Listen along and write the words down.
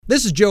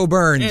This is Joe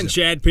Burns. And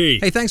Chad P.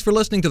 Hey, thanks for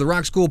listening to the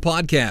Rock School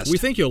Podcast. We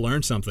think you'll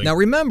learn something. Now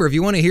remember, if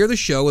you want to hear the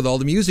show with all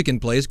the music in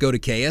place, go to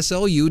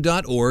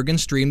kslu.org and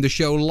stream the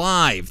show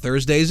live,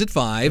 Thursdays at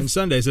 5. And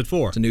Sundays at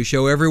 4. It's a new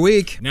show every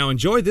week. Now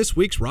enjoy this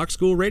week's Rock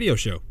School radio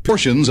show.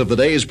 Portions of the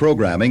day's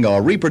programming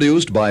are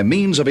reproduced by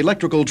means of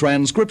electrical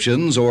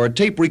transcriptions or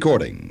tape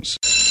recordings.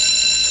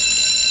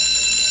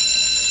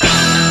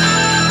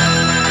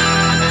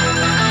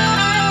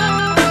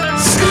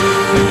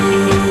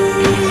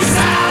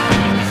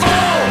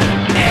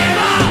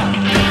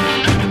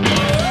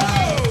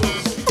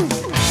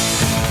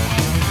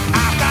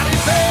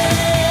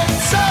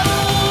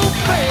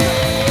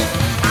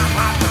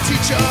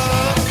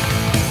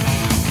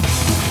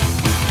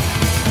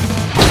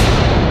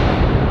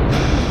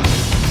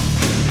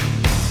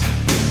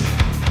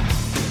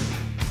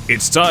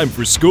 It's time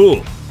for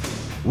school.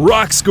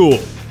 Rock School.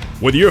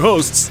 With your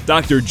hosts,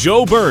 Dr.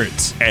 Joe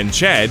Burns and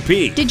Chad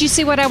P. Did you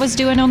see what I was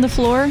doing on the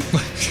floor?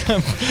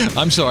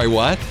 I'm sorry,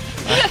 what?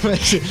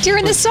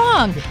 During the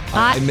song.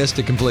 I missed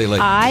it completely.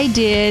 I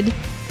did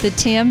the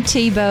Tim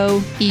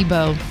Tebow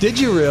Ebo. Did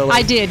you really?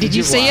 I did. Did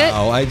you see it?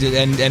 Oh, I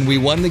did. And we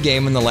won the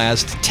game in the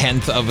last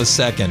 10th of a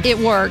second. It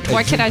worked.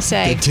 What can I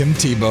say? The Tim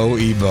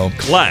Tebow Ebo.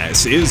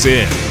 Class is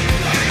in.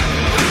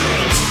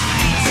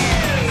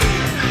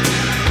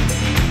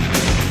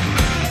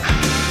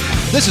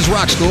 This is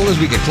Rock School as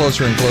we get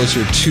closer and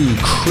closer to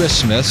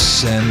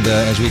Christmas and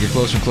as we get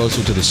closer and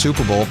closer to the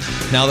Super Bowl.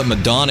 Now that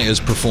Madonna is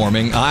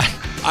performing,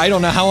 I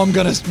don't know how I'm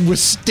going to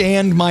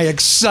withstand my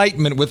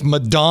excitement with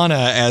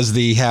Madonna as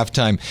the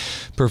halftime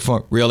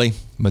perform. Really?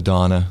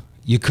 Madonna?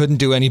 You couldn't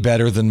do any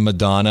better than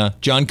Madonna.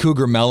 John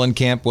Cougar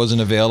Mellencamp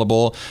wasn't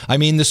available. I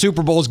mean, the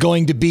Super Bowl is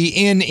going to be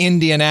in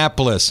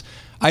Indianapolis.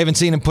 I haven't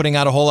seen him putting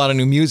out a whole lot of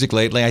new music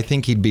lately. I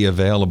think he'd be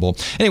available.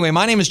 Anyway,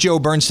 my name is Joe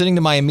Burns. Sitting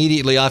to my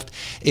immediately left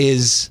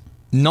is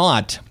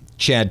not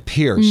Chad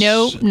Pierce.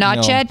 No,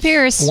 Chad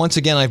Pierce. Once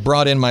again, I've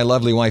brought in my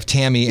lovely wife,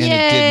 Tammy, and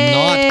it did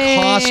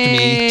not cost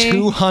me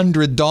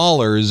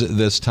 $200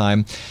 this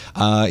time.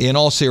 In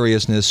all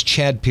seriousness,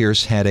 Chad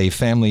Pierce had a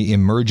family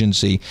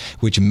emergency,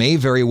 which may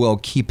very well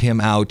keep him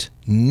out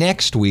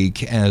next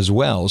week as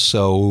well.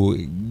 So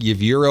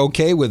if you're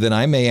okay with it,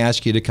 I may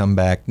ask you to come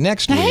back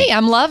next week. Hey,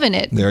 I'm loving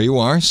it. There you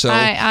are. So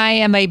I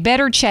am a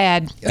better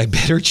Chad. A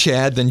better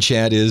Chad than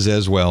Chad is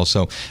as well.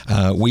 So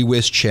we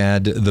wish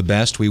Chad the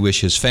best. We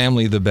wish his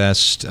family the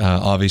best.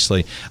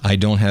 Obviously, I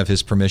don't have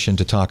his permission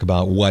to talk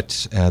about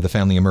what the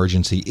family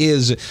emergency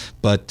is,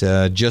 but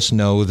just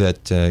know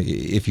that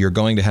if you're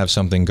going to have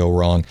something go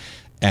wrong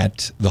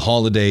at the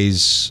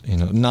holidays,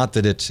 not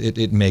that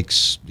it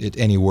makes it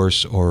any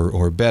worse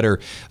or better.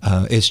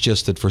 It's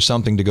just that for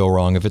something to go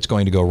wrong, if it's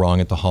going to go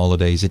wrong at the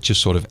holidays, it just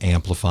sort of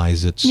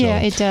amplifies it. So, yeah,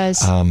 it does.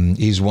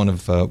 He's one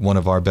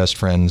of our best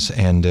friends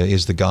and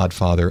is the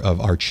godfather of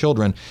our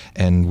children,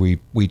 and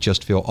we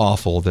just feel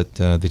awful that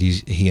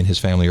he and his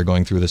family are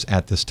going through this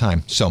at this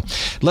time. So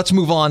let's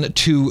move on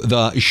to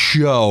the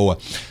show.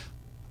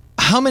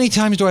 How many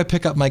times do I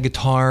pick up my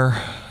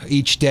guitar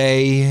each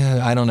day?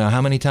 I don't know.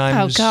 How many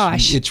times? Oh,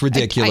 gosh. It's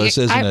ridiculous,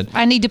 isn't it?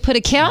 I need to put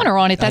a counter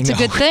on it. That's a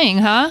good thing,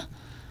 huh?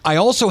 I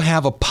also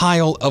have a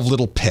pile of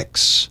little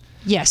picks.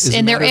 Yes,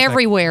 and they're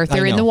everywhere.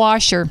 They're in the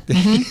washer.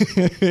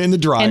 Mm-hmm. In the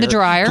dryer. In the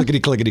dryer. Clickety,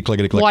 clickety,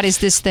 clickety, click. What is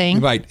this thing?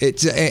 Right.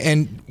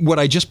 And what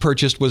I just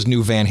purchased was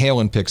new Van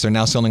Halen picks. They're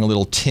now selling a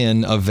little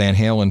tin of Van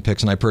Halen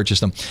picks, and I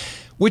purchased them,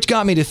 which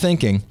got me to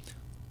thinking,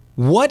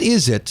 what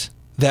is it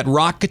that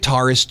rock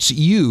guitarists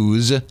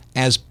use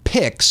as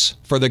picks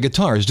for the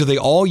guitars? Do they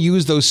all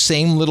use those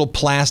same little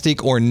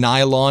plastic or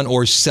nylon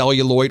or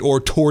celluloid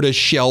or tortoise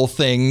shell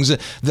things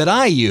that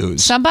I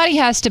use? Somebody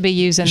has to be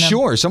using them.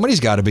 Sure, somebody's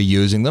got to be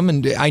using them.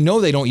 And I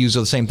know they don't use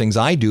the same things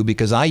I do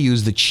because I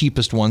use the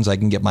cheapest ones I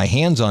can get my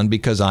hands on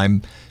because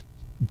I'm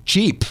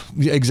cheap.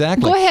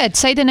 Exactly. Go ahead.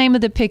 Say the name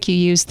of the pick you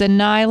use. The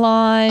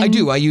nylon. I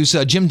do. I use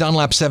Jim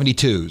Dunlap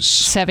 72s.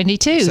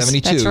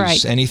 72s. That's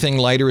right. Anything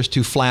lighter is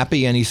too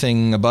flappy.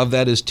 Anything above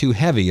that is too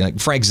heavy. Like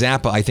Frank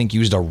Zappa, I think,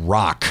 used a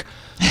rock.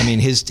 I mean,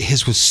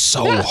 his was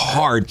so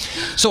hard.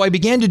 So I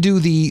began to do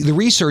the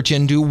research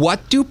into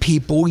what do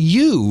people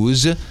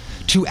use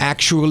to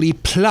actually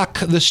pluck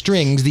the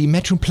strings, the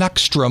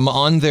Metropluckstrum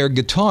on their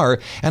guitar,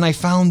 and I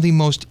found the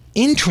most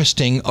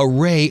interesting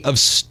array of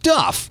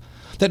stuff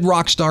that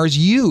rock stars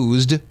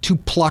used to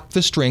pluck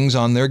the strings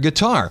on their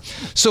guitar.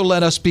 So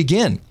let us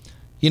begin.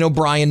 You know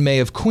Brian May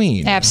of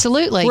Queen?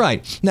 Absolutely.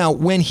 Right. Now,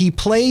 when he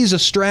plays a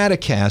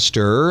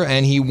Stratocaster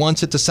and he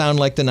wants it to sound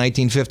like the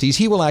 1950s,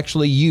 he will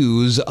actually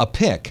use a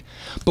pick.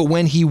 But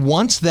when he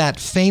wants that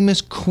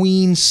famous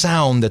Queen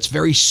sound that's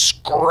very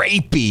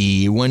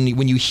scrapey, when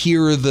you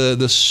hear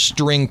the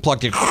string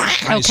plucked,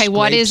 okay,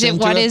 what is it?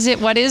 What is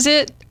it? What is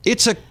it?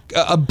 It's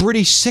a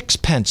British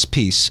sixpence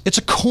piece. It's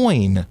a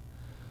coin,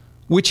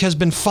 which has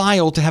been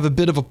filed to have a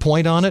bit of a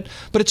point on it,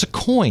 but it's a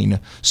coin.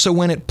 So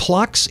when it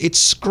plucks, it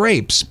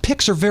scrapes.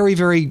 Picks are very,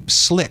 very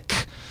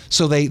slick.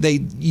 So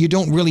you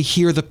don't really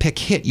hear the pick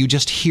hit, you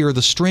just hear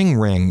the string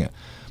ring.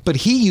 But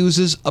he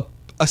uses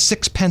a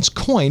 6-pence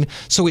coin,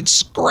 so it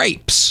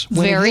scrapes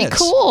when Very it hits.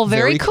 cool.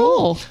 Very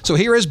cool. So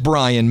here is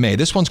Brian May.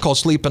 This one's called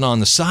Sleeping on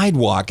the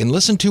Sidewalk, and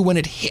listen to when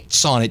it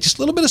hits on it. Just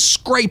a little bit of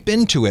scrape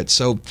into it.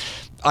 So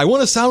I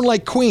want to sound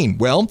like Queen.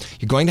 Well,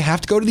 you're going to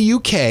have to go to the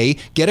UK,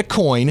 get a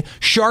coin,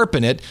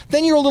 sharpen it,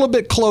 then you're a little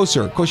bit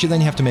closer. Of course,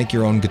 then you have to make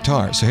your own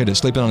guitar. So here it is,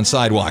 Sleeping on the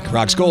Sidewalk.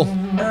 Rock School.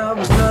 I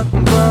was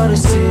nothing but a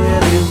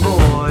silly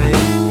boy.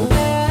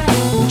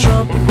 The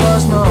trumpet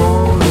was my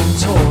only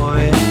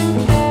toy.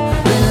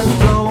 Been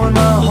blowing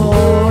my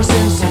horn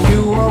since I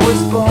knew I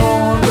was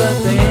born,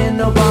 but there ain't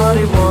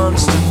nobody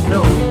wants to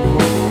know.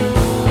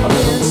 I've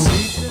been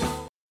sleeping.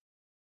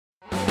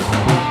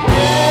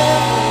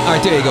 All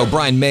right, there you go.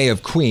 Brian May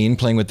of Queen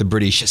playing with the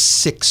British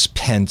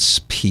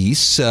 6-pence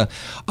piece.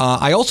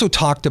 I also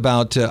talked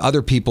about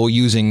other people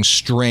using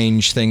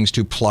strange things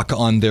to pluck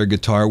on their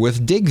guitar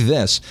with. Dig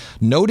this.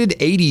 Noted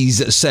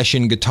 80s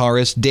session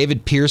guitarist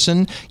David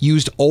Pearson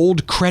used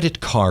old credit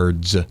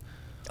cards.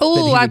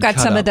 Oh, I've got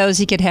some of those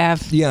he could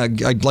have. Yeah,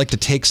 I'd like to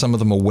take some of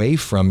them away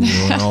from you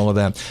and all of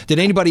that. Did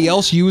anybody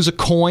else use a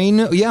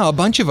coin? Yeah, a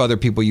bunch of other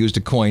people used a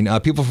coin.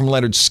 People from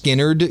Leonard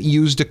Skinnard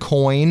used a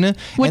coin.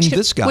 And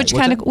this guy. Which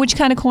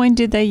kind of coin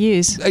did they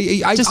use?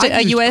 Just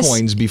a used US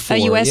coins before. A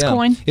US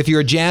coin? If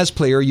you're a jazz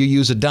player, you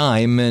use a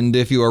dime, and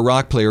if you're a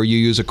rock player, you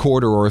use a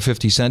quarter or a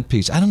 50-cent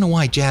piece. I don't know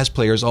why jazz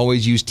players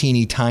always use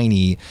teeny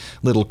tiny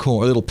little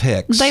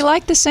picks. They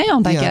like the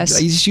sound, I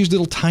guess. You just use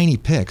little tiny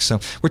picks. So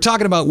we're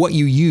talking about what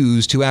you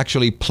use to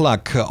actually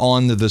pluck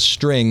on the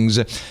strings.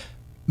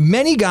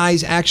 Many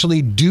guys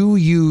actually do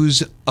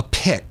use a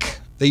pick.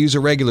 They use a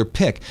regular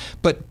pick.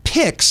 But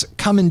picks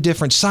come in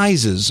different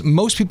sizes.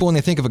 Most people, when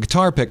they think of a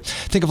guitar pick,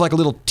 think of like a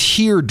little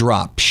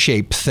teardrop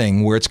shape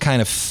thing where it's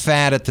kind of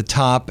fat at the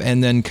top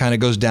and then kind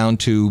of goes down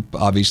to,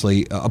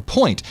 obviously, a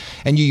point.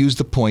 And you use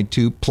the point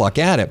to pluck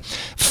at it.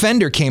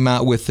 Fender came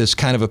out with this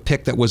kind of a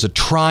pick that was a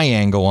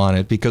triangle on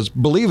it because,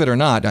 believe it or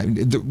not,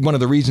 one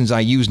of the reasons I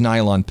use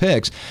nylon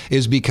picks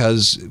is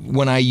because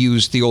when I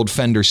used the old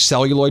Fender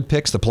celluloid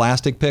picks, the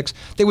plastic picks,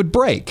 they would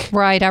break.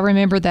 Right, I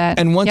remember that.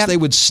 And once they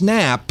would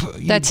snap...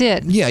 That's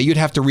it. Yeah, you'd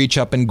have to reach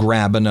up and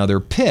grab another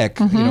pick,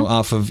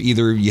 off of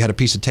either you had a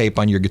piece of tape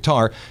on your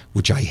guitar,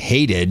 which I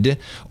hated,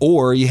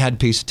 or you had a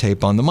piece of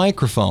tape on the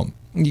microphone.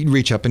 You'd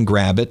reach up and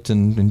grab it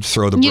and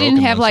throw the broken one somewhere. You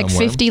didn't have like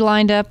 50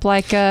 lined up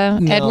like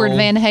Edward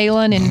Van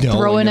Halen and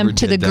throwing them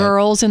to the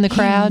girls in the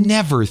crowd? He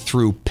never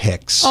threw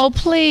picks. Oh,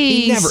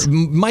 please. He never.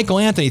 Michael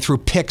Anthony threw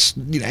picks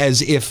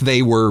as if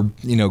they were,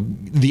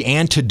 the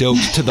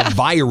antidote to the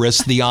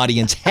virus the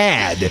audience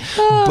had.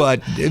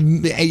 But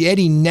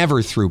Eddie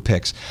never threw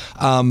picks.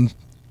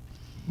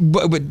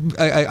 But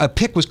a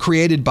pick was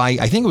created by,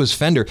 I think it was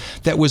Fender,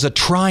 that was a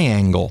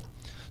triangle.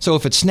 So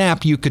if it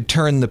snapped, you could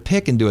turn the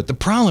pick and do it. The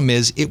problem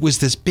is it was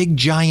this big,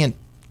 giant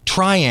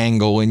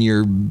triangle in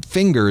your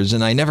fingers,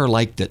 and I never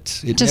liked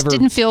it. It just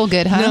didn't feel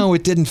good, huh? No,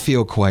 it didn't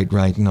feel quite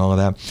right and all of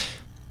that.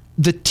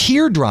 The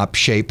teardrop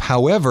shape,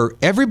 however,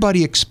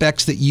 everybody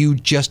expects that you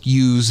just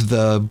use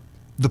the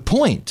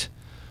point.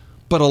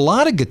 But a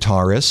lot of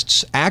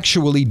guitarists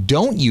actually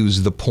don't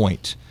use the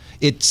point.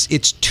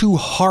 It's too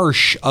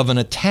harsh of an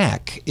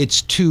attack.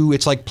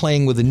 It's like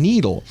playing with a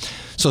needle.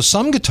 So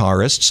some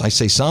guitarists, I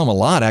say some, a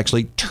lot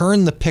actually,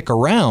 turn the pick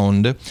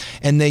around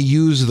and they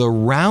use the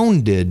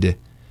rounded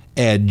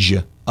edge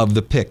of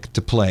the pick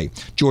to play.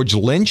 George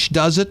Lynch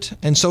does it,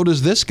 and so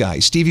does this guy,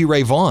 Stevie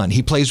Ray Vaughan.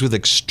 He plays with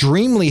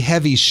extremely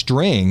heavy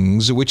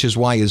strings, which is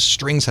why his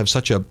strings have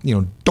such a,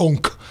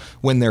 donk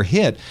when they're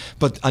hit.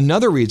 But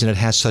another reason it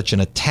has such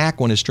an attack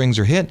when his strings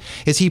are hit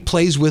is he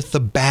plays with the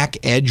back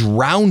edge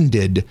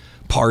rounded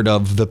part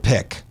of the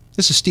pick.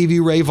 This is Stevie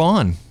Ray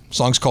Vaughan.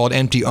 Song's called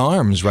Empty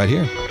Arms right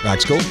here.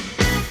 Rock School.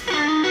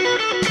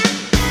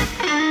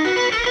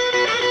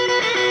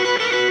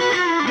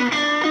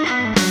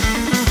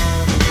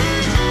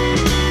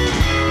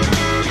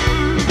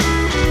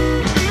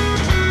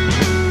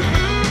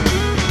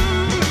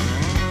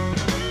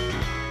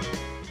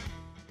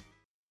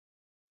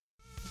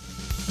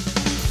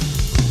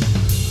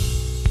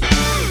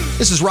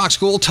 This is Rock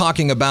School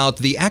talking about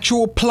the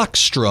actual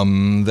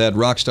pluckstrum that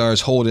rock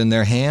stars hold in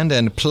their hand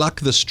and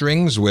pluck the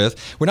strings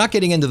with. We're not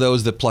getting into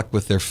those that pluck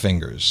with their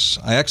fingers.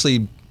 I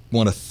actually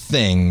want a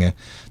thing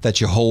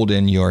that you hold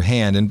in your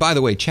hand. And by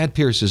the way, Chad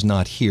Pierce is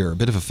not here. A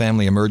bit of a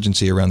family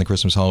emergency around the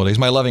Christmas holidays.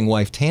 My loving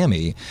wife,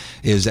 Tammy,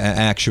 is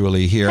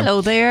actually here.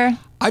 Hello there.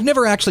 I've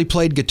never actually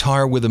played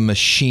guitar with a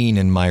machine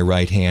in my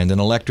right hand, an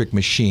electric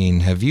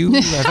machine. Have you?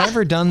 Have I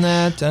ever done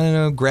that? I don't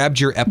know, grabbed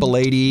your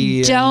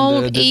Epilady?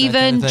 Don't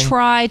even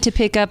try to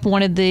pick up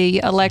one of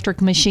the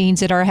electric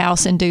machines at our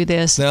house and do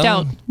this. No?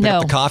 Don't. Pick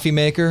up the coffee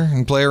maker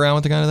and play around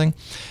with the kind of thing?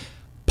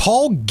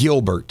 Paul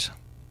Gilbert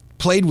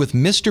played with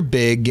Mr.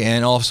 Big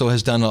and also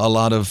has done a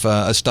lot of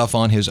stuff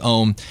on his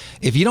own.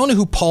 If you don't know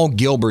who Paul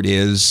Gilbert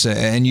is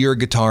and you're a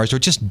guitarist or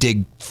just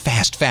dig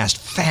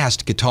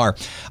fast guitar,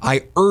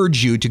 I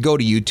urge you to go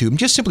to YouTube and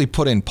just simply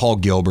put in Paul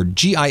Gilbert,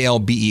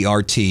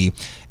 Gilbert,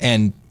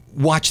 and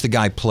watch the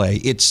guy play.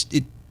 It's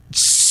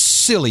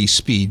silly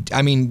speed.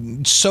 I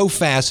mean, so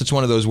fast, it's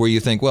one of those where you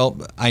think, well,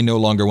 I no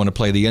longer want to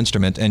play the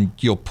instrument, and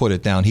you'll put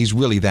it down. He's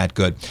really that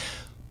good.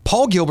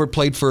 Paul Gilbert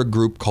played for a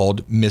group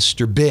called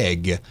Mr.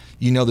 Big.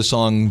 You know the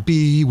song,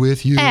 Be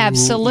With You?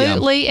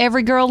 Absolutely. Yeah.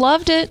 Every girl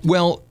loved it.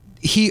 Well,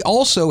 he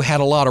also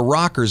had a lot of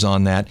rockers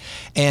on that,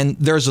 and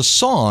there's a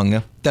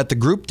song that the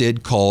group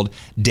did called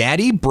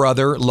Daddy,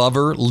 Brother,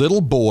 Lover,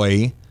 Little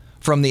Boy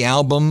from the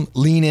album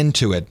Lean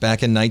Into It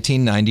back in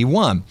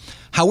 1991.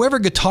 However,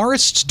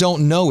 guitarists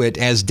don't know it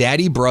as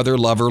Daddy, Brother,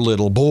 Lover,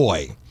 Little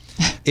Boy.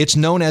 It's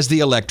known as the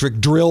Electric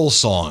Drill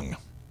Song.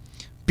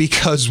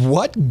 Because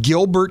what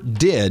Gilbert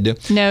did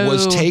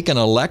was take an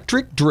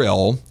electric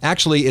drill.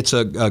 Actually, it's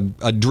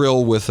a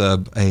drill with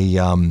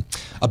a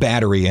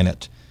battery in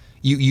it.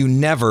 You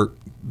never,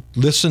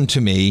 listen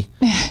to me,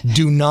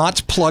 do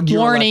not plug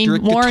your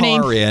electric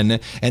guitar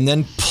in and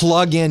then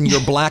plug in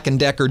your Black &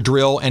 Decker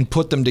drill and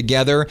put them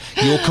together.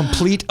 You'll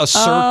complete a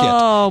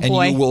circuit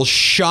and you will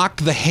shock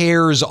the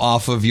hairs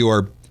off of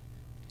your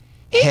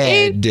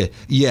head.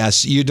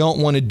 Yes, you don't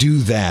want to do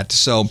that.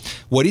 So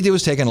what he did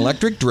was take an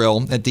electric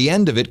drill. At the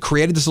end of it,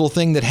 created this little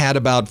thing that had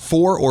about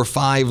 4 or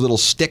 5 little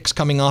sticks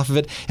coming off of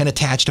it and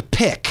attached a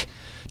pick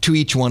to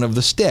each one of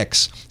the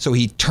sticks. So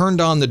he turned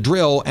on the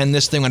drill and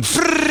this thing went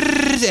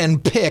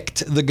and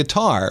picked the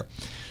guitar.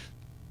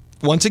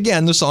 Once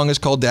again, the song is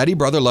called Daddy,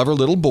 Brother, Lover,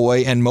 Little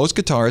Boy, and most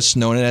guitarists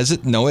know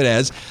it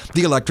as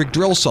the Electric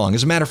Drill Song.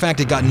 As a matter of fact,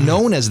 it got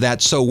known as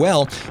that so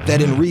well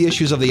that in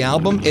reissues of the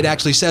album, it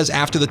actually says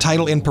after the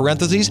title in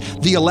parentheses,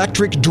 the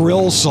Electric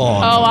Drill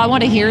Song. Oh, I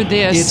want to hear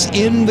this. It's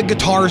in the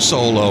guitar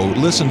solo.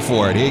 Listen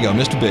for it. Here you go,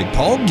 Mr. Big.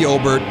 Paul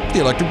Gilbert,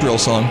 the Electric Drill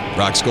Song,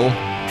 Rock School.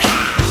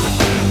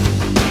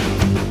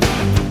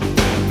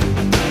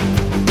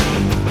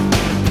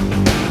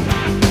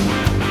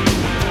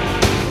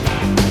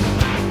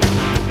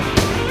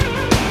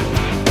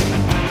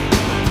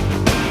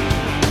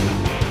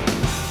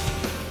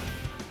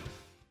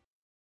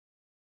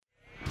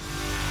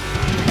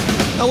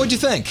 Oh, what'd you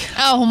think?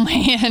 Oh,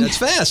 man. That's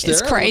fast.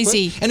 It's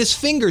crazy. And his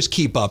fingers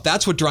keep up.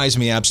 That's what drives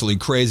me absolutely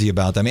crazy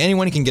about them.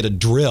 Anyone can get a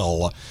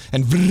drill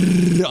and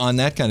on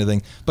that kind of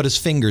thing, but his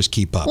fingers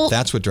keep up. Well,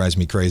 that's what drives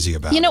me crazy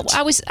about it. You know,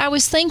 I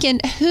was thinking,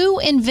 who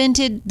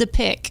invented the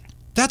pick?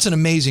 That's an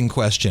amazing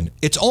question.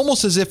 It's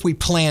almost as if we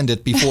planned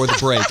it before the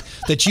break,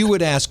 that you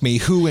would ask me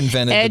who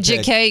invented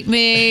Educate the pick.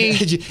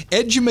 me.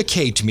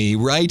 Educate me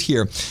right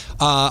here.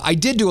 I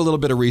did do a little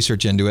bit of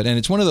research into it, and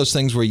it's one of those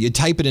things where you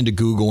type it into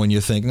Google and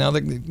you think, now,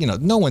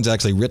 no one's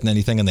actually written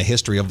anything in the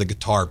history of the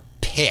guitar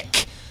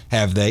pick,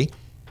 have they?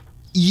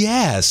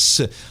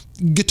 Yes.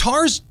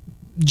 Guitars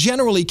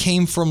generally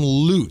came from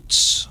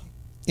lutes.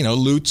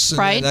 Lutes,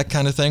 right, that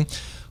kind of thing.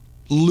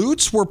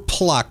 Lutes were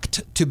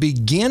plucked to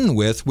begin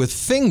with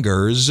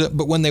fingers,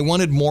 but when they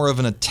wanted more of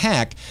an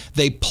attack,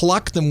 they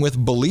plucked them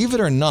with, believe it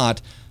or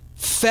not,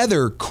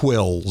 feather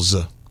quills.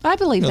 I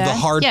believe that. The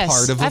hard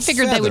part of a feather. I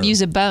figured they would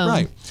use a bone.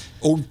 Right.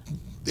 Or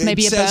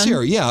maybe it says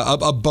here,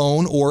 a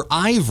bone or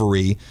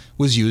ivory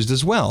was used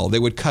as well. They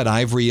would cut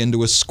ivory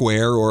into a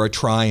square or a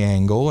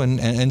triangle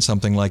and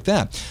something like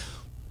that.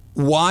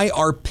 Why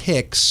are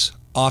picks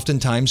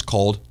oftentimes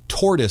called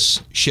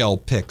tortoise shell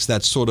picks?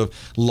 That sort of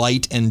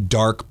light and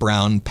dark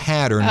brown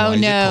pattern. Oh, why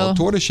is no. it called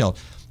tortoise shell?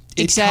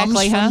 It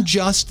comes from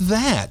just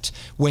that.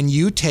 When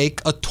you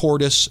take a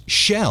tortoise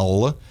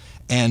shell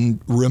and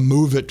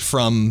remove it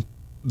from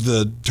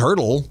the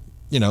turtle,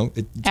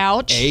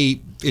 ouch.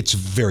 It's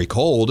very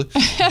cold,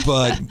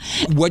 but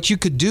what you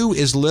could do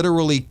is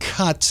literally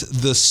cut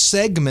the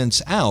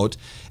segments out,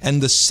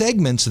 and the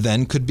segments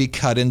then could be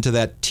cut into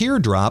that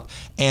teardrop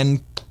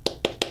and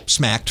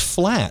smacked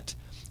flat.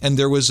 And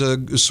there was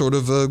a sort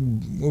of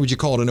what would you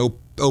call it, an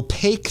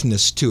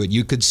opaqueness to it.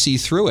 You could see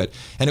through it.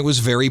 And it was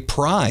very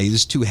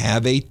prized to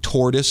have a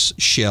tortoise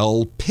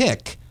shell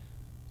pick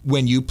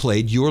when you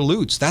played your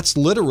lutes. That's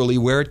literally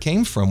where it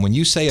came from. When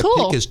you say a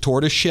pick is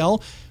tortoise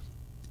shell,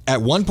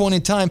 at one point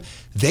in time,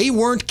 they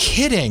weren't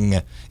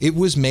kidding. It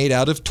was made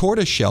out of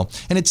tortoise shell.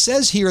 And it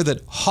says here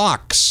that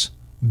hawks'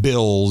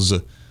 bills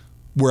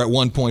were at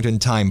one point in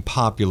time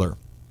popular.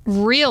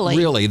 Really?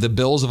 Really, the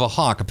bills of a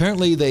hawk.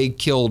 Apparently they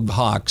killed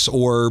hawks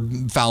or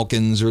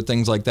falcons or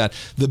things like that.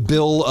 The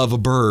bill of a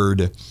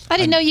bird. I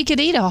didn't know you could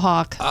eat a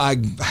hawk. I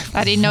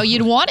didn't know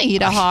you'd want to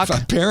eat a hawk.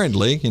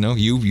 Apparently,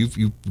 you're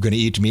going to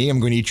eat me. I'm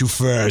going to eat you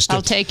first.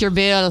 I'll take your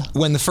bill.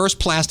 When the first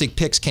plastic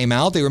picks came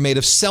out, they were made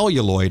of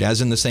celluloid,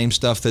 as in the same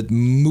stuff that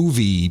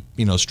movie,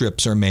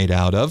 strips are made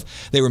out of.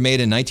 They were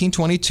made in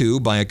 1922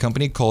 by a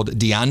company called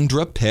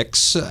Deandra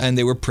Picks, and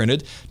they were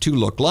printed to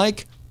look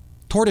like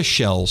tortoise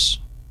shells.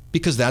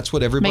 Because that's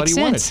what everybody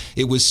wanted.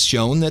 It was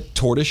shown that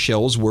tortoise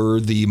shells were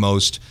the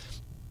most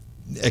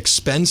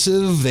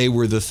expensive. They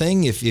were the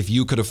thing. If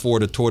you could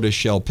afford a tortoise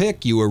shell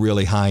pick, you were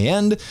really high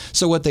end.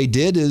 So what they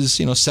did is,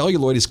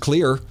 celluloid is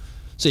clear,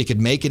 so you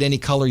could make it any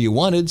color you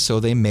wanted.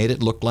 So they made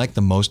it look like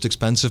the most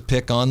expensive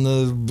pick on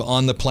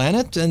the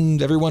planet,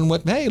 and everyone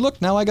went, "Hey,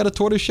 look! Now I got a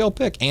tortoise shell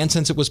pick." And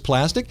since it was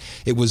plastic,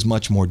 it was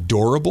much more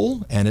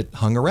durable, and it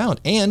hung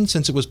around. And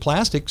since it was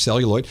plastic,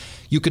 celluloid,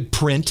 you could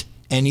print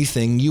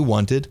anything you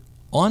wanted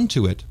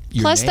onto it.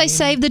 your Plus, name. they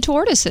save the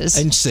tortoises.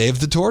 And save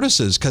the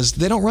tortoises because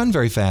they don't run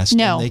very fast.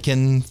 No.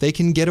 And they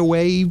can get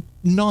away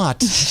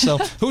not. So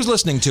who's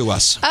listening to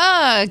us?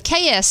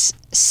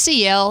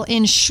 KSCL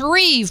in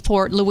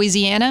Shreveport,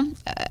 Louisiana.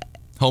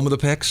 Home of the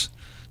Picks?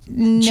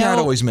 No. Chad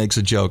always makes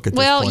a joke at this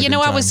Well, point you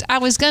know, in I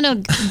time. was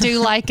gonna do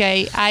like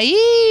a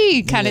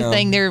IE kind of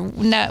thing. There,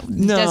 no,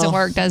 doesn't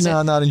work, does it?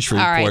 No, not in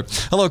Shreveport. All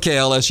right. Hello,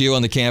 KLSU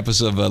on the campus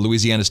of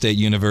Louisiana State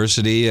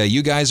University.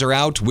 You guys are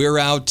out. We're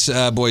out.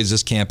 Boy, is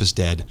this campus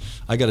dead.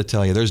 I got to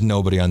tell you, there's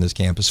nobody on this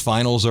campus.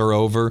 Finals are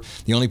over.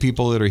 The only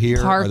people that are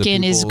here are the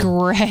Parking people... is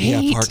great.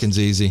 Yeah, parking's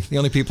easy. The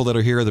only people that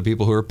are here are the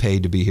people who are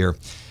paid to be here.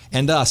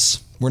 And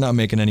us. We're not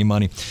making any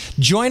money.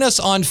 Join us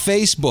on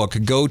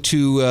Facebook. Go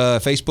to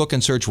Facebook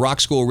and search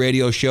Rock School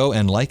Radio Show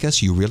and like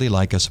us. You really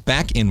like us.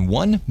 Back in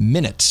 1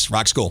 minute.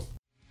 Rock School.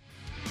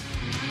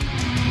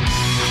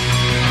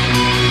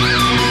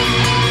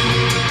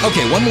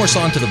 Okay, one more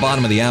song to the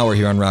bottom of the hour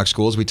here on Rock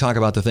School as we talk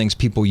about the things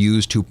people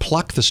use to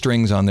pluck the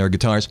strings on their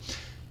guitars.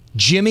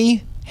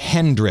 Jimi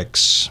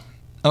Hendrix.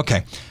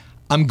 Okay.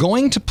 I'm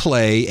going to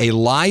play a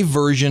live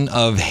version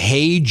of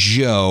Hey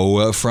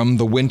Joe from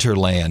the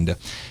Winterland.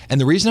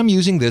 And the reason I'm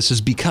using this is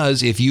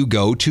because if you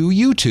go to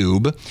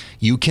YouTube,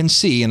 you can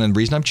see, and the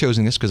reason I'm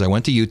choosing this because I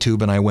went to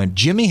YouTube and I went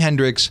Jimi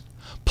Hendrix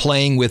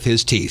playing with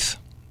his teeth.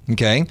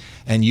 Okay?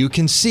 And you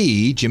can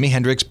see Jimi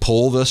Hendrix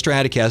pull the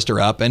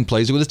Stratocaster up and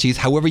plays it with his teeth.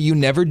 However, you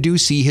never do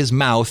see his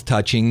mouth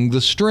touching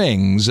the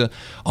strings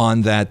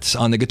on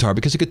the guitar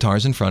because the guitar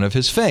is in front of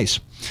his face.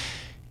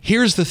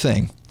 Here's the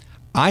thing.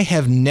 I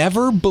have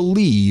never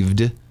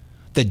believed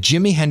that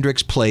Jimi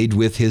Hendrix played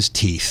with his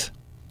teeth.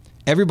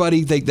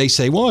 Everybody, they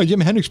say, well,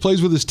 Jimi Hendrix plays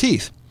with his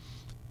teeth.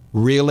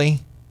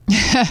 Really?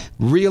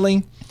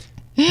 Really?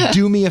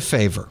 Do me a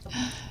favor.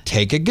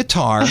 Take a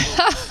guitar,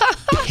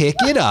 pick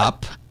it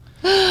up,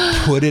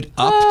 put it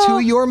up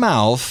to your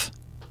mouth,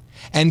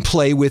 and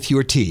play with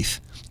your teeth.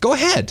 Go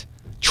ahead.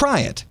 Try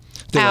it.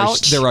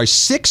 There are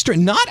 6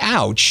 strings. Not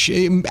ouch.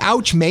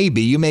 Ouch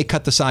maybe. You may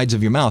cut the sides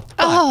of your mouth.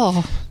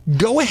 But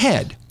go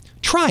ahead.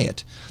 Try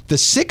it. The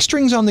 6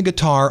 strings on the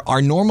guitar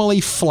are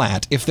normally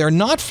flat. If they're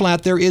not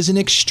flat, there is an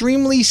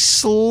extremely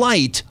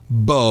slight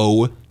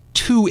bow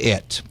to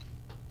it.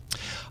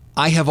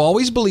 I have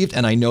always believed,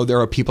 and I know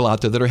there are people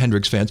out there that are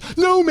Hendrix fans,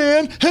 no,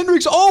 man,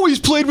 Hendrix always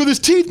played with his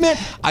teeth, man.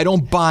 I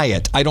don't buy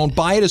it. I don't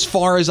buy it as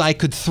far as I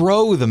could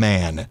throw the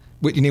man.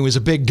 And he was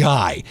a big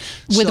guy.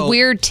 With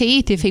weird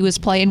teeth if he was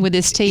playing with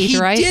his teeth,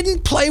 right? He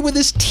didn't play with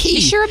his teeth.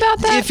 You sure about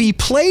that? If he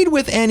played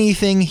with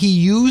anything, he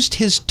used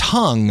his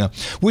tongue,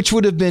 which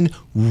would have been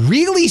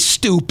really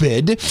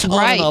stupid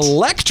on an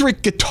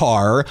electric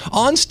guitar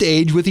on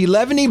stage with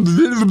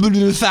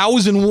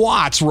 11,000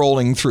 watts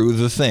rolling through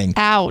the thing.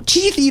 Ouch.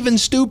 Teeth even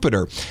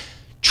stupider.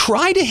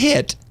 Try to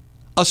hit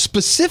a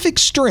specific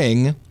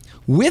string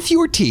with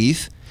your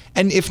teeth.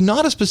 And if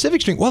not a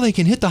specific string, well, they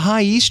can hit the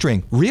high E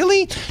string.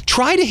 Really?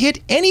 Try to hit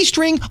any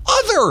string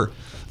other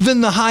than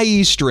the high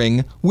E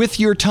string with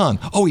your tongue.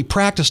 Oh, he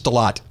practiced a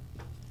lot.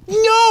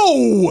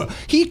 No!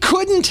 He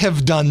couldn't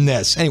have done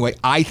this. Anyway,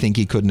 I think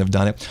he couldn't have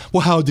done it.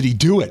 Well, how did he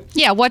do it?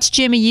 Yeah, what's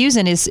Jimmy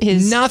using? His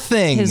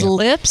Nothing. His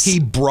lips? He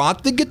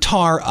brought the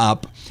guitar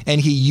up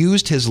and he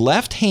used his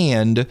left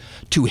hand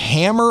to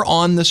hammer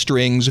on the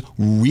strings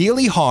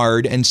really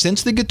hard. And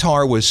since the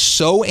guitar was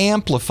so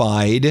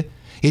amplified,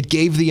 it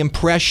gave the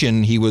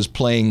impression he was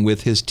playing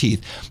with his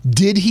teeth.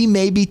 Did he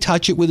maybe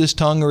touch it with his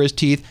tongue or his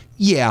teeth?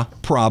 Yeah,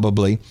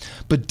 probably.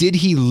 But did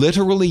he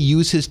literally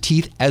use his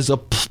teeth as a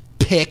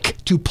pick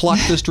to pluck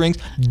the strings?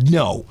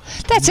 No.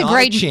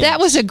 That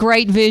was a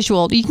great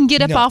visual. You can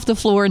get up off the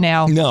floor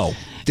now. No.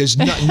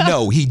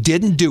 No, he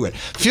didn't do it.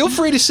 Feel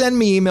free to send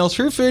me emails.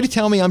 Feel free to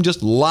tell me I'm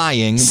just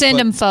lying. Send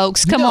them,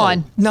 folks. Come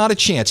on. Not a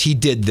chance. He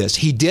did this.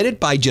 He did it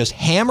by just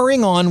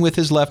hammering on with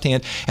his left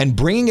hand and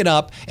bringing it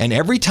up. And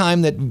every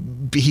time that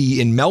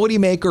he, in Melody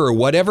Maker or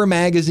whatever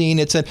magazine,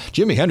 it said,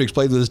 Jimi Hendrix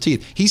played with his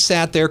teeth, he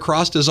sat there,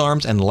 crossed his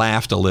arms, and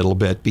laughed a little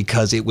bit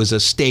because it was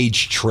a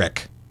stage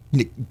trick.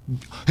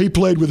 He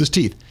played with his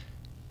teeth.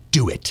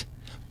 Do it.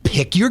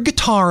 Pick your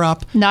guitar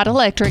up. Not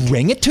electric.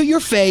 Bring it to your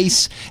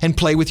face and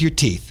play with your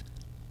teeth.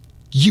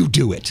 You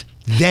do it.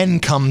 Then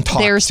come talk to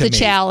me. There's the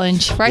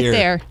challenge right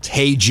there. It's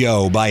Hey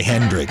Joe by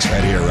Hendrix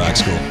right here at Rock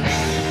School.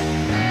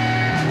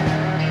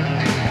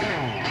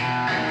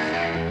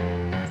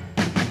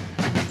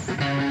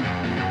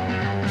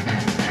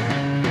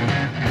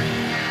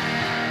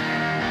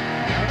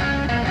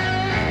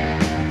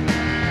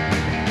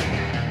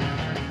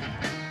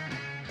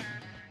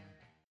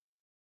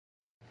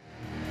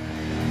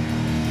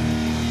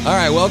 All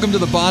right, welcome to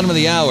the bottom of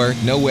the hour.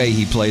 No way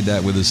he played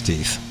that with his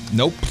teeth.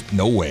 Nope.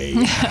 No way.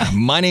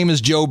 My name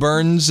is Joe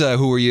Burns.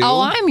 Who are you?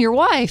 Oh, I'm your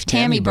wife,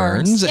 Tammy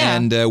Burns. Yeah.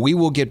 And we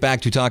will get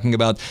back to talking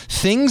about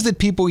things that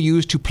people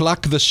use to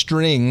pluck the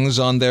strings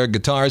on their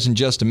guitars in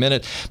just a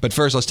minute. But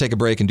first, let's take a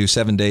break and do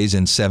 7 days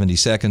in 70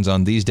 seconds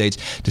on these dates.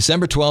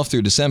 December 12th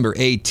through December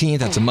 18th.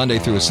 That's a Monday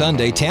through a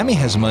Sunday. Tammy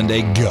has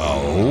Monday.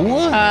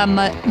 Go.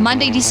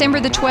 Monday, December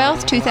the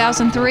 12th,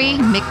 2003,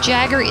 Mick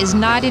Jagger is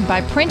knighted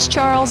by Prince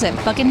Charles at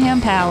Buckingham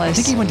Palace. I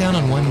think he went down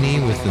on one knee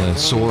with the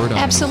sword on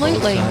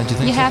Absolutely. both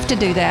sides. You have to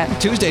do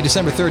that. Tuesday,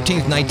 December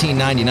 13th,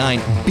 1999,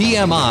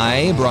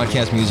 BMI,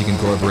 Broadcast Music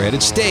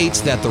Incorporated,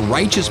 states that the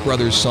Righteous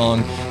Brothers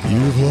song,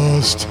 You've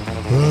Lost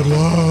That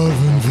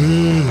Love and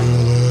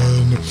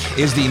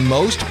Feeling, is the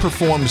most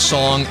performed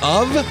song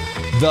of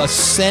the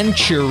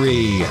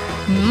century.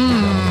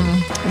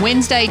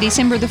 Wednesday,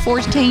 December the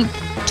 14th,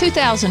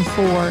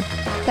 2004,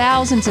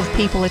 thousands of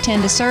people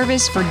attend a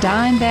service for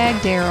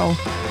Dimebag Darrell.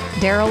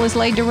 Darrell is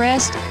laid to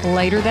rest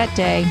later that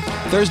day.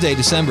 Thursday,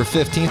 December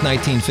 15th,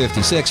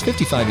 1956,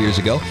 55 years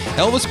ago,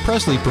 Elvis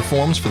Presley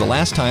performs for the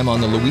last time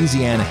on the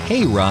Louisiana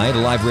Hayride, a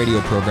live radio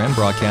program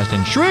broadcast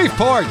in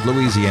Shreveport,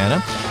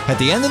 Louisiana. At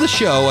the end of the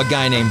show, a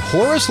guy named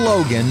Horace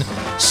Logan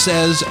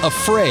says a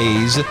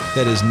phrase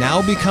that has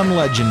now become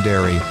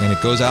legendary, and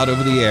it goes out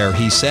over the air.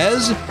 He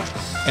says,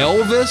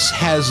 Elvis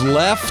has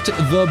left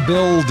the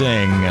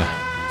building.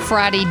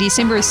 Friday,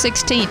 December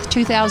 16th,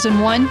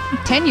 2001,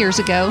 10 years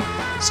ago,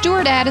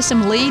 Stuart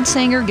Addison, lead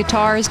singer,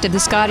 guitarist of the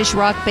Scottish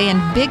rock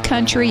band Big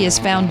Country, is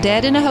found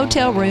dead in a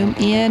hotel room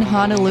in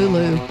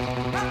Honolulu.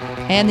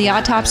 And the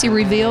autopsy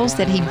reveals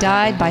that he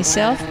died by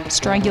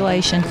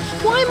self-strangulation.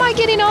 Why am I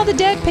getting all the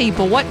dead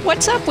people?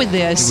 What's up with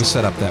this? It was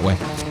set up that way.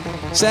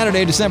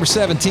 Saturday, December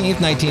 17th,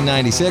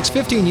 1996,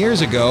 15 years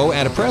ago,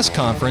 at a press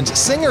conference,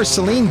 singer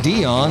Celine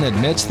Dion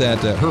admits that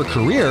her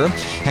career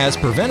has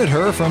prevented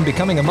her from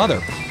becoming a mother.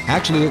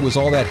 Actually, it was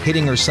all that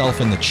hitting herself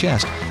in the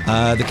chest.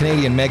 The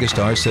Canadian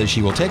megastar says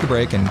she will take a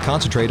break and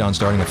concentrate on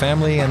starting a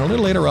family, and a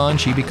little later on,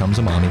 she becomes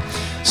a mommy.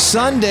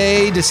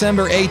 Sunday,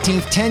 December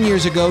 18th, 10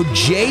 years ago,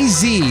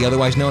 Jay-Z,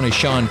 otherwise known as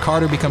Sean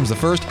Carter, becomes the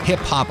first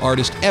hip-hop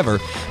artist ever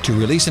to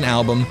release an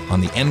album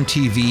on the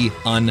MTV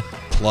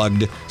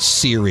Unplugged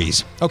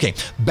series. Okay,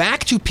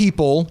 back to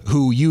people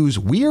who use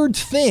weird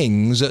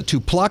things to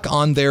pluck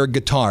on their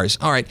guitars.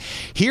 All right,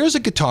 here's a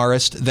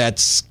guitarist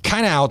that's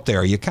kind of out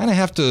there. You kind of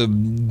have to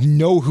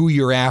know who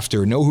you're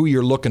after, know who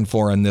you're looking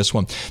for in this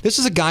one. This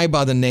is a guy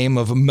by the name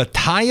of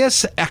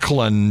Matthias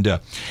Eklund.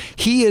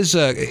 He is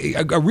a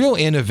real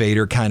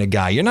innovator kind of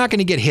guy. You're not going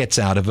to get hits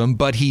out of him,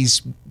 but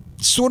he's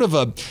sort of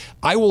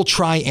I will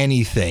try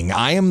anything.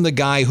 I am the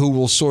guy who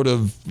will sort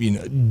of,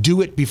 do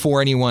it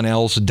before anyone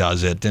else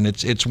does it. And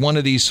it's one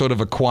of these sort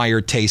of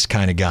acquired taste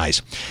kind of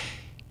guys.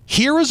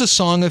 Here is a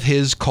song of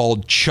his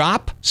called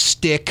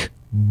Chopstick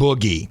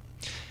Boogie.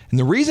 And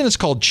the reason it's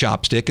called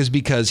Chopstick is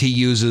because he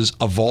uses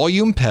a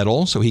volume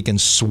pedal so he can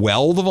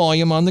swell the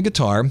volume on the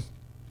guitar.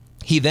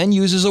 He then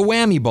uses a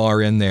whammy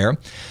bar in there.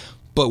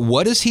 But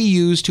what does he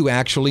use to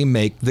actually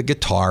make the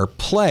guitar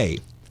play?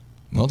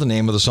 Well, the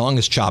name of the song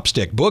is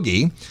Chopstick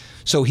Boogie.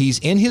 So he's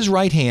in his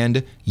right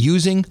hand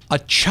using a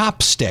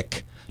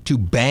chopstick to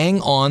bang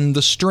on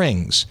the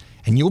strings.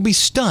 And you'll be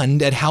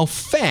stunned at how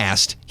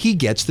fast he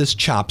gets this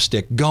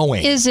chopstick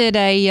going. Is it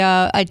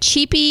a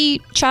cheapy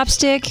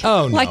chopstick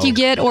like no. you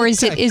get, or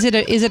is it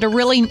a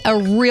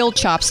real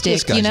chopstick?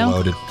 This guy's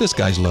loaded. This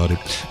guy's loaded.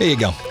 There you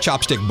go.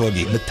 Chopstick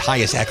Boogie.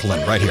 Matthias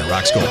Eklund right here,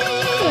 Rock School.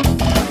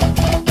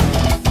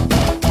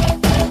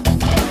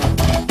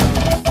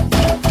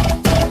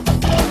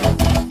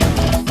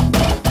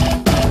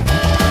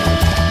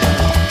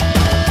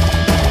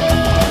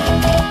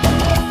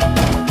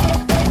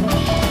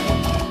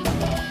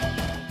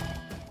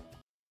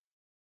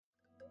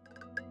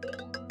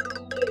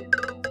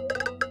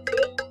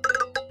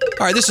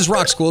 All right, this is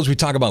Rock School as we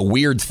talk about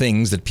weird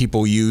things that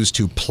people use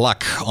to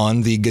pluck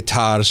on the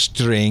guitar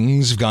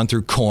strings. We've gone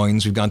through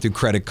coins. We've gone through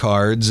credit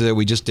cards.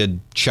 We just did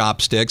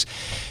chopsticks.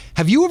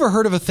 Have you ever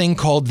heard of a thing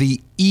called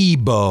the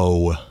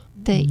EBow?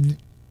 The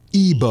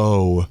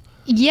EBow.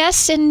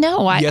 Yes and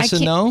no. Yes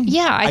and no?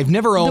 Yeah. I've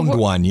never owned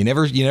one. You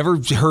never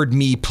heard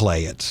me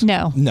play it.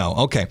 No. No.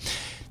 Okay.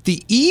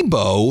 The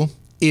EBow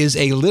is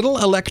a little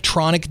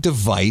electronic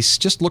device,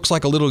 just looks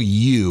like a little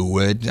U.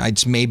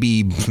 It's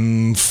maybe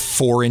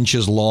 4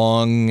 inches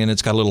long, and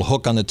it's got a little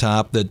hook on the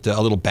top that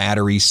a little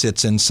battery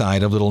sits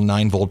inside, a little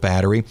 9-volt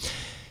battery.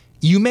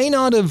 You may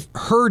not have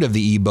heard of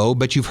the EBow,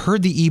 but you've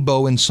heard the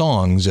EBow in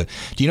songs.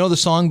 Do you know the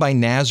song by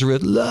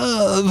Nazareth,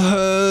 Love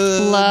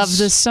Hurts? Love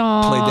the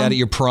song. Played that at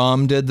your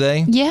prom, did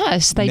they?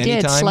 Yes, they Many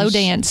did. times? Slow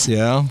dance.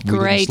 Yeah?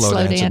 Great we did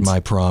slow dance at my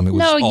prom. It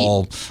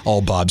was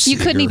all Bob Seger. You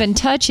couldn't even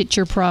touch at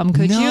your prom,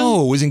 could you?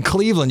 No, it was in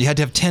Cleveland. You had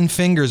to have 10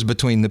 fingers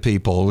between the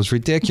people. It was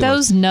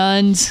ridiculous. Those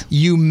nuns.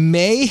 You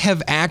may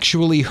have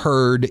actually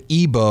heard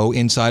EBow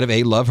inside of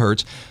A Love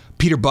Hurts,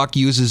 Peter Buck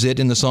uses it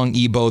in the song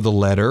Ebo the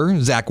Letter.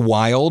 Zakk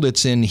Wylde,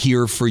 it's in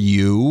Here for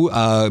You.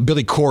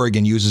 Billy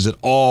Corrigan uses it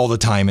all the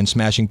time in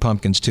Smashing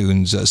Pumpkins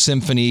tunes.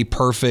 Symphony,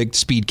 Perfect,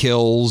 Speed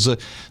Kills. Let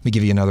me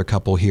give you another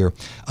couple here.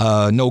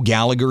 Noel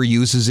Gallagher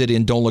uses it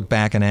in Don't Look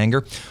Back in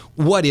Anger.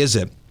 What is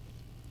it?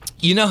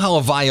 You know how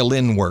a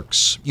violin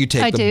works. You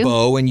take the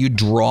bow and you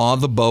draw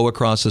the bow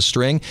across the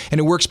string, and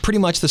it works pretty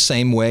much the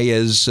same way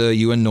as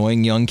you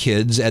annoying young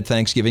kids at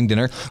Thanksgiving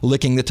dinner,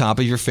 licking the top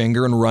of your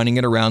finger and running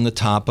it around the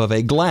top of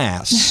a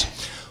glass.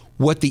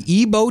 What the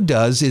EBow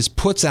does is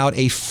puts out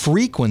a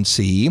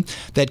frequency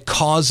that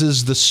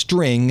causes the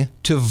string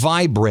to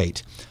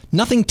vibrate.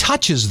 Nothing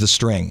touches the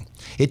string.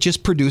 It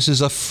just produces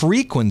a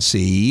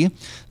frequency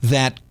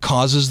that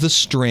causes the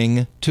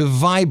string to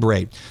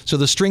vibrate. So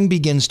the string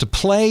begins to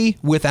play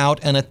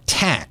without an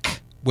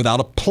attack, without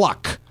a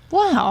pluck.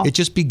 Wow. It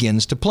just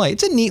begins to play.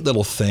 It's a neat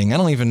little thing. I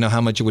don't even know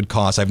how much it would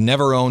cost. I've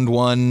never owned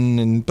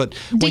one. But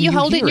do you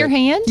hold it in your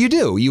hand? You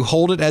do. You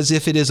hold it as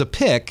if it is a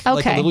pick,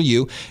 like a little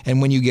U.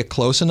 And when you get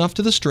close enough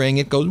to the string,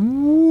 it goes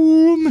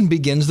whoom and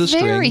begins the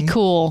string. Very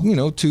cool.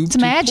 To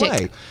magic.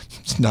 play.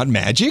 It's not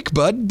magic,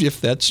 but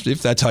if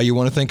that's how you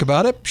want to think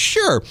about it,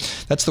 sure.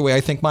 That's the way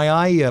I think my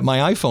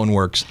iPhone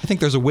works. I think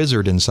there's a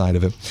wizard inside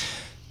of it.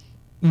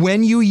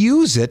 When you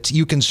use it,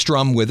 you can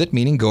strum with it,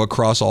 meaning go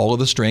across all of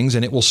the strings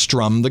and it will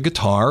strum the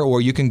guitar, or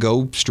you can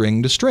go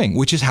string to string,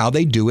 which is how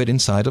they do it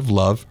inside of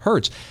Love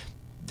Hurts.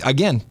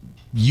 Again,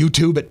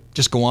 YouTube it.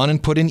 Just go on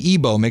and put in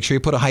EBow. Make sure you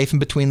put a hyphen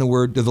between the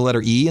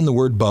letter E and the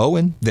word bow,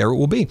 and there it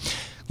will be.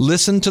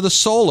 Listen to the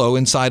solo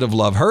inside of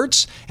Love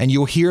Hurts, and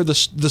you'll hear the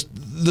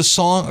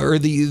song, or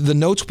the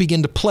notes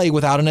begin to play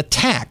without an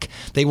attack.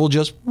 They will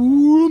just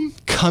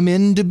come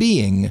into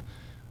being.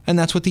 And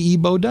that's what the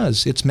EBow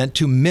does. It's meant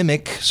to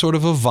mimic sort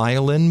of a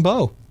violin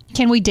bow.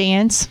 Can we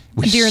dance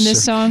during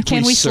this song?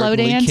 Can we slow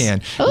dance? We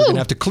can. You're going to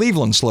have to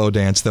Cleveland slow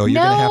dance, though.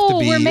 You're going to have to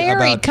be we're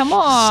married. about Come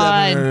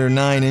on. 7 or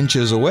 9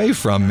 inches away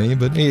from me.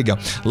 But here you go.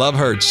 Love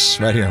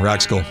Hurts right here,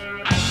 Rock School.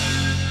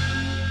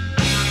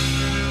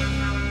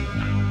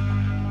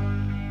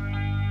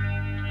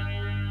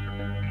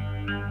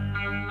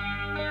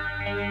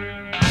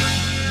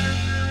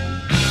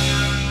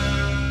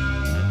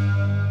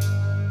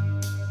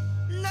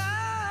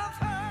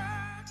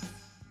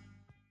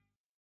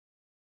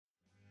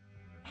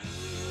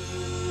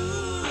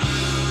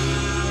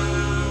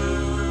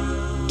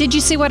 Did you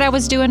see what I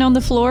was doing on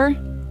the floor?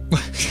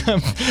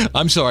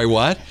 I'm sorry,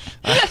 what?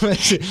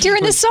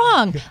 During the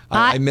song.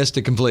 I missed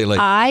it completely.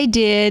 I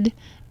did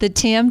the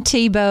Tim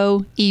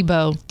Tebow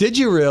EBow. Did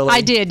you really?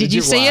 I did. Did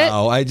you see it?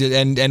 Wow, I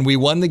did. And we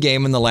won the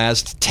game in the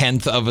last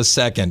 10th of a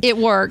second. It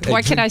worked.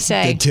 What can I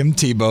say? The Tim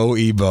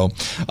Tebow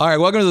EBow. All right,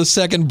 welcome to the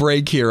second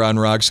break here on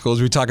Rock Schools.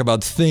 We talk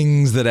about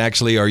things that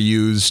actually are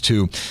used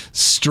to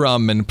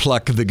strum and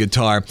pluck the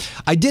guitar.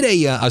 I did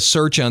a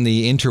search on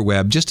the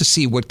interweb just to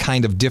see what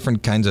kind of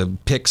different kinds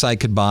of picks I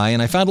could buy,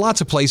 and I found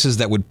lots of places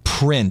that would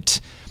print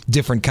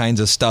different kinds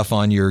of stuff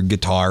on your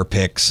guitar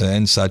picks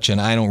and such,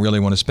 and I don't really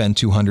want to spend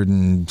 $200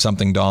 and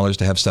something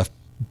to have stuff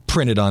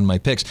printed on my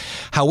picks.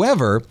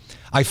 However,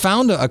 I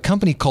found a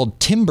company called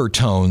Timber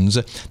Tones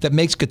that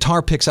makes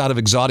guitar picks out of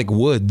exotic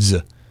woods.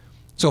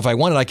 So if I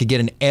wanted, I could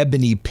get an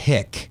ebony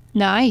pick.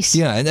 Nice.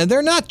 Yeah, and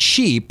they're not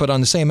cheap, but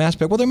on the same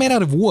aspect, well, they're made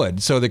out of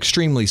wood, so they're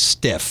extremely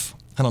stiff.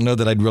 I don't know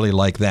that I'd really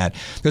like that.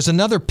 There's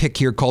another pick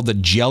here called the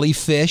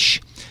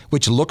Jellyfish,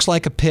 which looks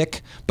like a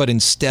pick, but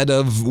instead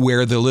of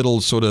where the little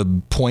sort of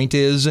point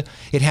is,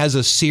 it has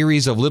a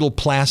series of little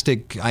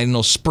plastic,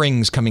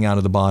 springs coming out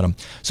of the bottom.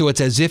 So it's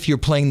as if you're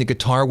playing the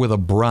guitar with a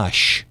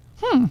brush.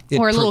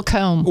 Or a little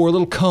comb. Or a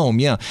little comb,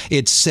 yeah.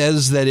 It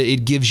says that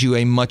it gives you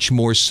a much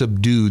more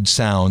subdued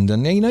sound.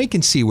 And, you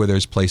can see where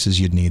there's places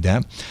you'd need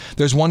that.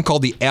 There's one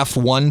called the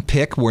F1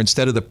 pick, where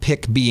instead of the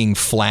pick being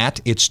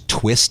flat, it's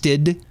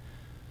twisted.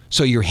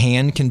 So your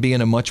hand can be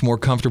in a much more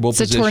comfortable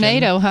position. It's a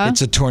tornado, huh?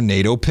 It's a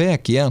tornado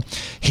pick, yeah.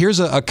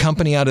 Here's a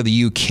company out of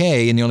the UK,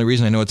 and the only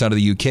reason I know it's out of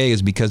the UK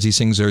is because these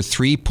things are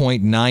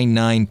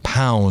 3.99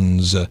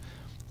 pounds,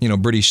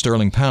 British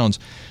sterling pounds.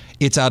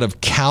 It's out of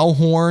cow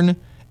horn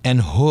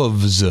and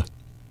hooves.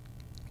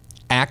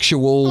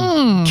 Actual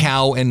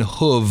cow and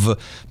hoof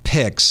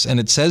picks.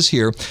 And it says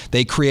here,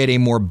 they create a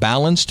more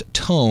balanced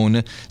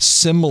tone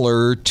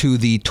similar to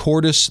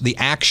the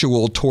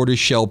actual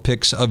tortoiseshell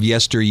picks of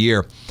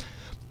yesteryear.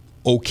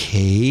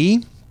 Okay,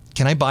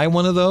 can I buy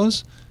one of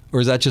those?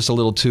 Or is that just a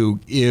little too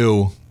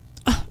ew?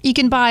 You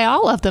can buy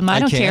all of them. I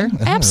don't care.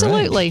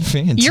 Absolutely.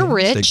 Right. You're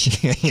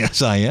rich.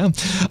 Yes, I am.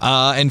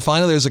 And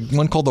finally, there's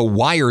one called the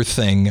Wire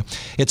Thing.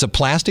 It's a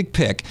plastic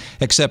pick,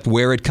 except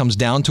where it comes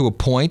down to a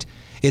point,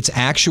 it's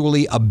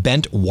actually a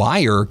bent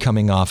wire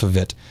coming off of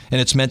it.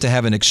 And it's meant to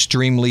have an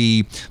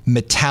extremely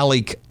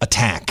metallic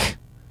attack.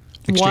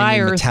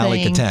 Wire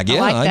metallic thing. attack.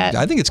 Yeah, I like that.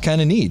 I think it's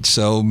kind of neat.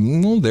 So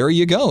there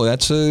you go.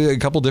 That's a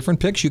couple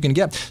different picks you can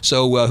get.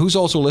 So who's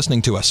also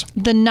listening to us?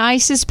 The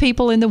nicest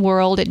people in the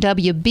world at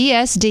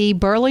WBSD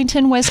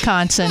Burlington,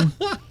 Wisconsin.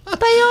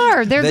 They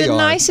are. They're They the are.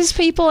 nicest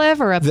people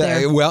ever up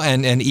there. Well,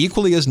 and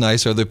equally as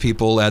nice are the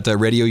people at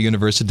Radio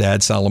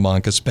Universidad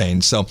Salamanca,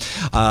 Spain. So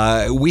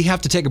we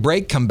have to take a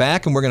break, come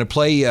back, and we're going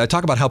to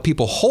talk about how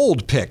people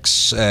hold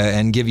picks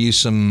and give you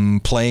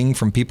some playing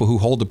from people who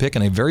hold the pick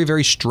in a very,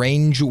 very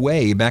strange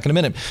way. Back in a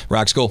minute.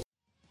 Rock School.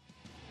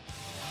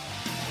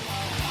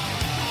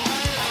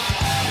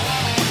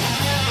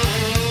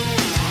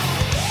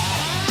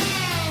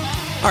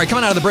 All right,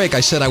 coming out of the break, I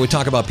said I would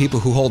talk about people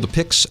who hold the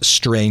picks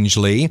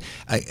strangely.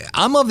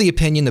 I'm of the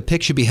opinion the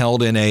pick should be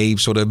held in a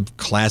sort of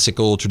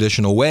classical,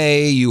 traditional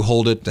way. You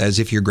hold it as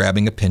if you're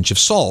grabbing a pinch of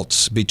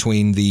salt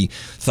between the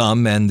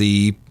thumb and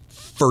the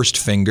first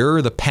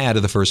finger, the pad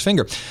of the first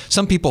finger.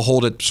 Some people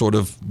hold it sort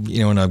of,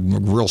 in a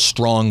real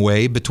strong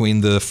way between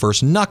the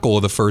first knuckle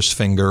of the first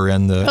finger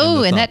and the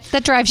Oh, and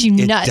that drives you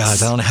nuts. It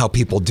does. I don't know how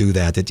people do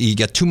that. You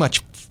get too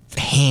much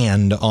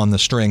hand on the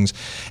strings.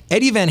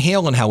 Eddie Van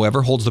Halen,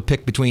 however, holds the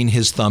pick between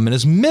his thumb and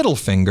his middle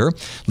finger,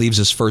 leaves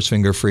his first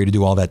finger free to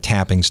do all that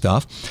tapping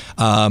stuff.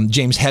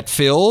 James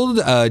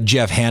Hetfield,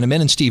 Jeff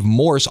Hanneman, and Steve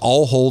Morse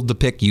all hold the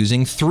pick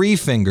using 3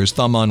 fingers,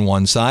 thumb on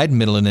one side,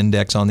 middle and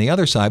index on the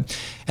other side.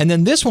 And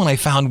then this one I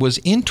found was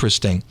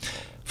interesting.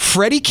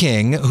 Freddie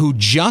King, who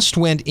just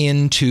went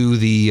into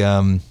the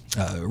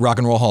Rock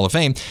and Roll Hall of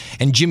Fame,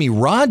 and Jimmy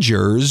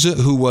Rogers,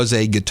 who was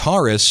a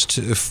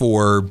guitarist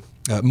for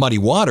Muddy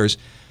Waters,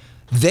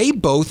 they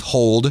both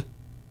hold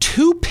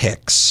 2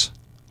 picks.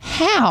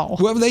 How?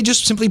 Well, they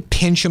just simply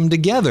pinch them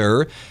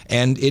together,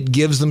 and it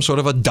gives them sort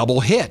of a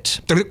double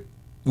hit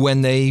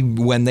when they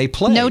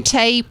play. No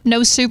tape,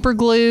 no super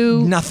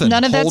glue, nothing.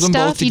 None of that Hold stuff.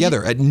 them both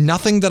together.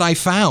 Nothing that I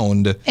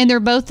found. And they're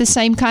both the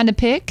same kind of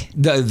pick?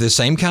 The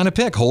same kind of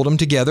pick. Hold them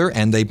together,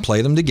 and they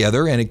play them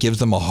together, and it gives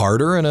them a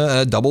harder and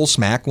a double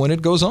smack when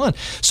it goes on.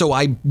 So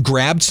I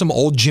grabbed some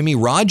old Jimmy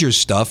Rogers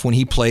stuff when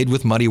he played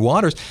with Muddy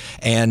Waters,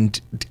 and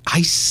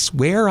I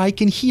swear I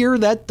can hear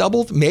that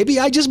double. Maybe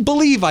I just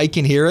believe I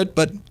can hear it,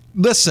 but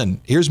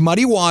listen, here's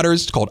Muddy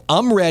Waters. It's called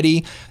I'm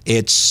Ready.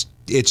 It's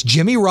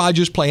Jimmy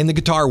Rogers playing the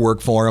guitar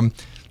work for him.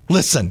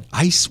 Listen,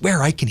 I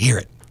swear I can hear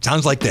it.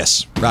 Sounds like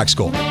this. Rock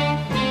School. I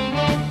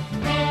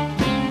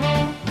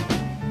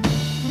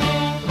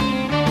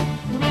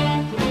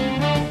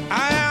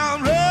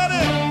am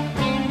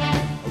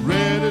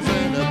ready as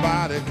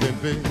anybody can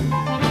be.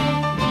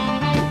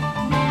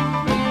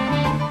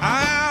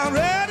 I am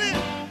ready.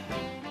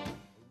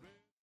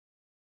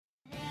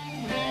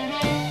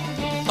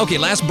 Okay,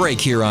 last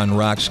break here on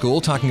Rock School,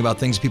 talking about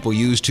things people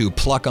use to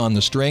pluck on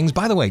the strings.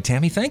 By the way,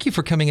 Tammy, thank you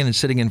for coming in and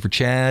sitting in for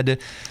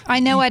Chad. I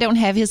know I don't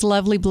have his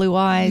lovely blue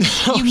eyes.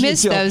 You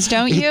miss those,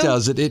 don't you? It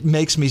does. It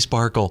makes me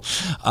sparkle.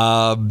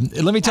 Let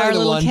me tell Our you the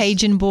little ones.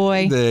 Cajun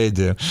boy. They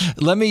do.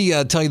 Let me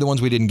tell you the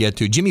ones we didn't get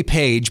to. Jimmy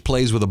Page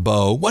plays with a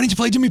bow. Why didn't you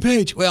play Jimmy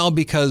Page? Well,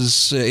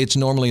 because it's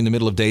normally in the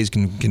middle of Days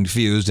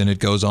Confused, and it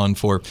goes on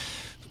for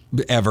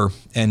ever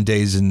and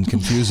days and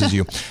confuses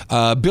you.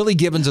 Billy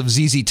Gibbons of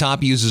ZZ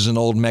Top uses an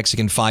old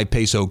Mexican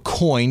 5-peso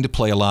coin to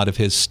play a lot of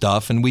his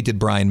stuff, and we did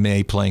Brian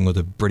May playing with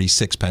a British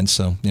sixpence.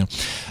 So,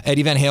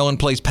 Eddie Van Halen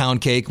plays pound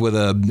cake with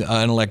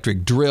an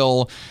electric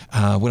drill.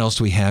 What else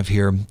do we have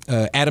here?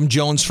 Adam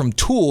Jones from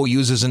Tool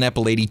uses an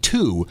Epple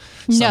 82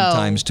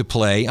 sometimes to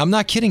play. I'm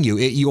not kidding you.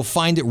 You'll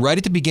find it right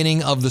at the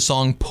beginning of the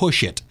song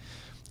Push It.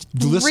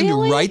 Listen to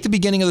right at the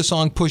beginning of the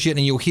song, Push It,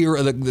 and you'll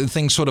hear the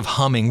thing sort of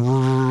humming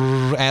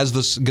as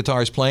the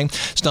guitar is playing.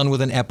 It's done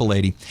with an Epple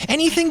 80.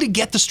 Anything to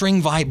get the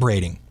string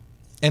vibrating,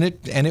 and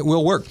it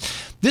will work.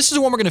 This is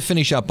the one we're going to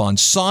finish up on,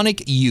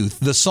 Sonic Youth.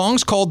 The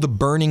song's called The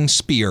Burning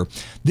Spear.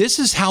 This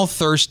is how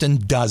Thurston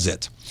does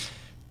it.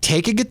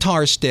 Take a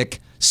guitar stick,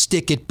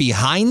 stick it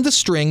behind the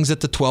strings at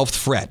the 12th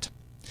fret.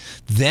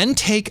 Then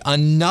take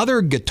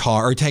another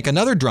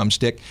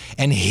drumstick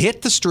and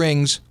hit the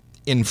strings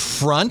in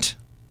front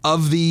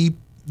of the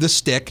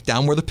stick,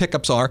 down where the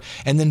pickups are,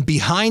 and then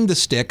behind the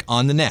stick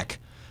on the neck.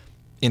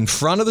 In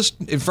front of the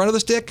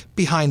stick,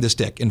 behind the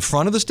stick. In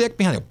front of the stick,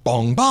 behind it.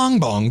 Bong, bong,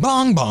 bong,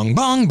 bong, bong,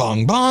 bong,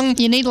 bong, bong.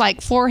 You need like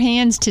 4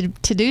 hands to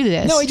do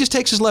this. No, he just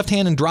takes his left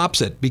hand and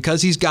drops it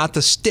because he's got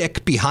the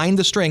stick behind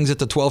the strings at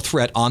the 12th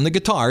fret on the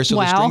guitar, so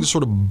the strings are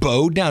sort of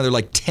bowed down. They're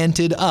like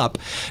tented up.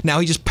 Now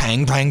he just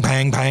pang, pang,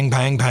 pang, pang,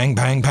 pang, pang,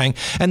 pang, pang,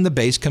 and the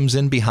bass comes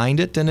in behind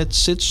it, and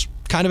it's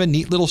kind of a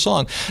neat little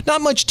song.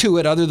 Not much to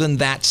it other than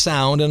that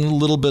sound and a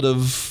little bit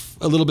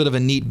of a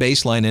neat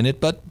bass line in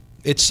it, but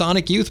it's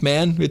Sonic Youth,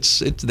 man.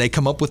 They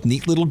come up with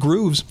neat little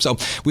grooves. So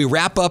we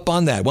wrap up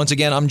on that. Once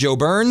again, I'm Joe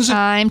Burns.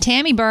 I'm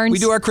Tammy Burns. We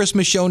do our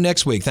Christmas show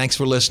next week. Thanks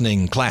for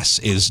listening. Class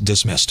is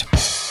dismissed.